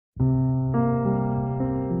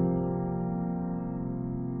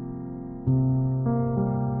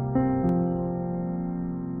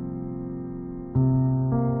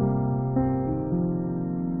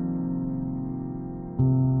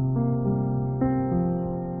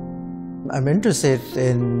I'm interested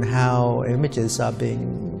in how images are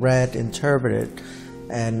being read, interpreted,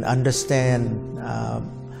 and understand.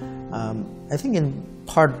 I think in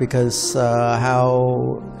part because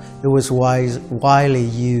how it was widely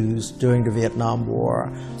used during the Vietnam War.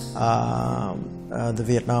 The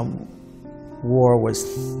Vietnam War was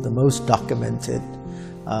the most documented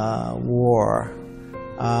war,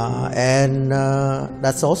 and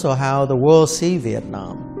that's also how the world sees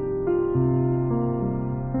Vietnam.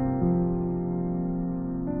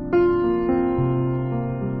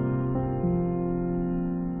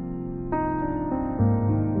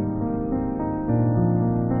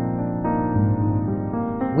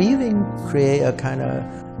 Weaving create a kind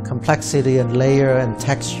of complexity and layer and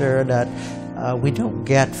texture that we don't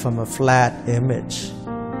get from a flat image.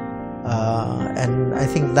 And I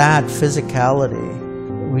think that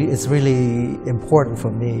physicality is really important for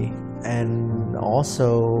me. And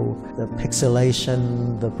also the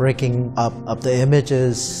pixelation, the breaking up of the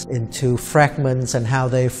images into fragments and how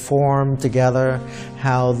they form together,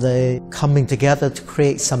 how they coming together to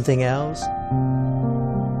create something else.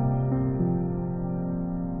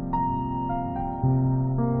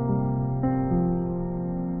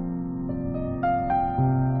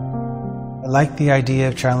 I like the idea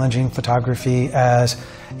of challenging photography as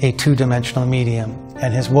a two-dimensional medium,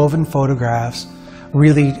 and his woven photographs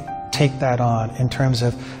really take that on in terms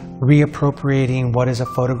of reappropriating what is a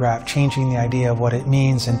photograph, changing the idea of what it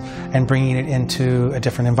means and bringing it into a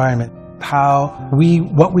different environment.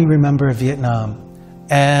 What we remember of Vietnam,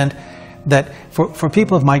 and that for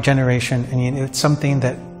people of my generation, I mean, it's something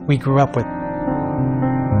that we grew up with.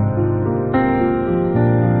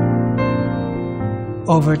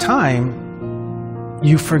 Over time,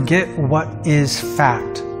 you forget what is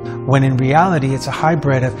fact, when in reality it's a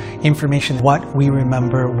hybrid of information. What we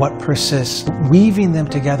remember, what persists, weaving them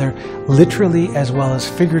together literally as well as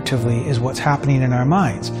figuratively is what's happening in our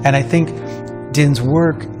minds. And I think Dinh's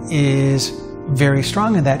work is very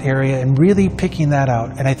strong in that area and really picking that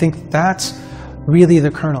out. And I think that's really the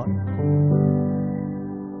kernel.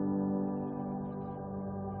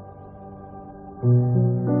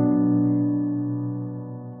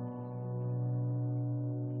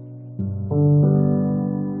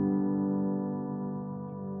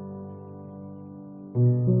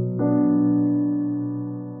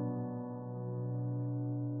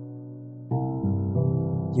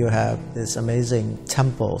 You have this amazing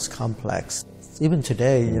temples complex. Even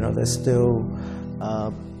today, they still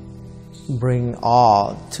bring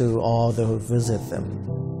awe to all those who visit them.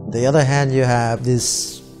 On the other hand, you have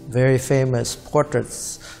these very famous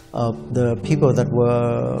portraits of the people that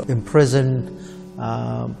were imprisoned,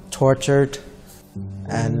 tortured,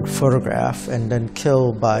 and photographed, and then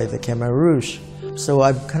killed by the Khmer Rouge. So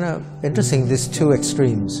I'm kind of interested in these two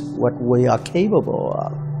extremes, what we are capable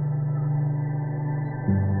of.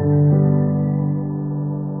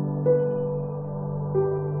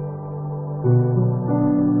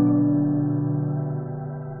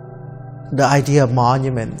 The idea of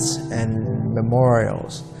monuments and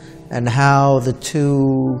memorials, and how the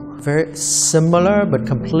two very similar but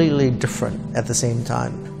completely different at the same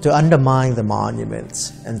time. To undermine the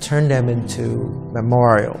monuments and turn them into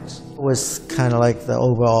memorials was kind of like the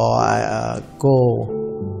overall goal.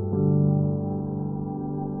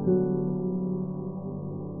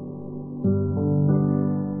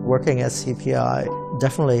 Working at STPI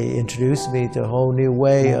definitely introduced me to a whole new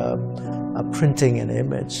way of printing an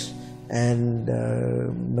image and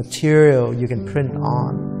material you can print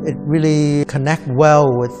on. It really connects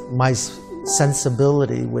well with my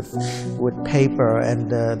sensibility with paper and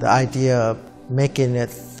the idea of making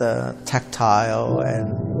it tactile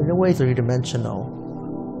and in a way three-dimensional.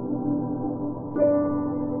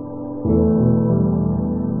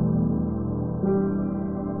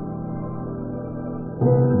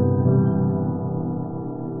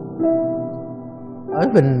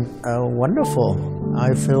 It's been wonderful.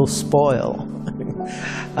 I feel spoiled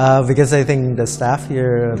because I think the staff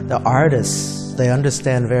here, the artists, they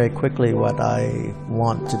understand very quickly what I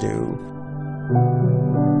want to do.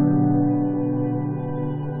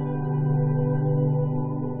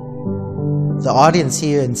 The audience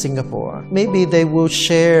here in Singapore, maybe they will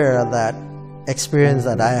share that experience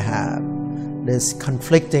that I have, these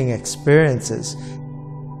conflicting experiences.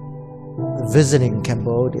 Visiting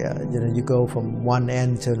Cambodia, you go from one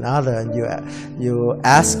end to another, and you're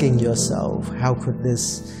asking yourself, how could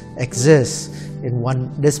this exist in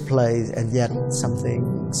this place, and yet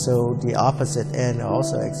something so the opposite end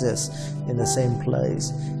also exists in the same place,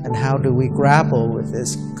 and how do we grapple with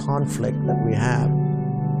this conflict that we have?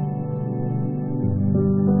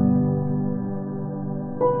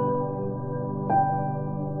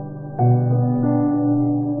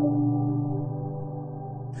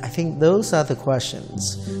 think those are the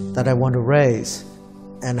questions that I want to raise,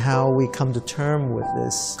 and how we come to terms with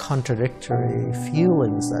this contradictory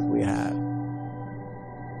feelings that we have.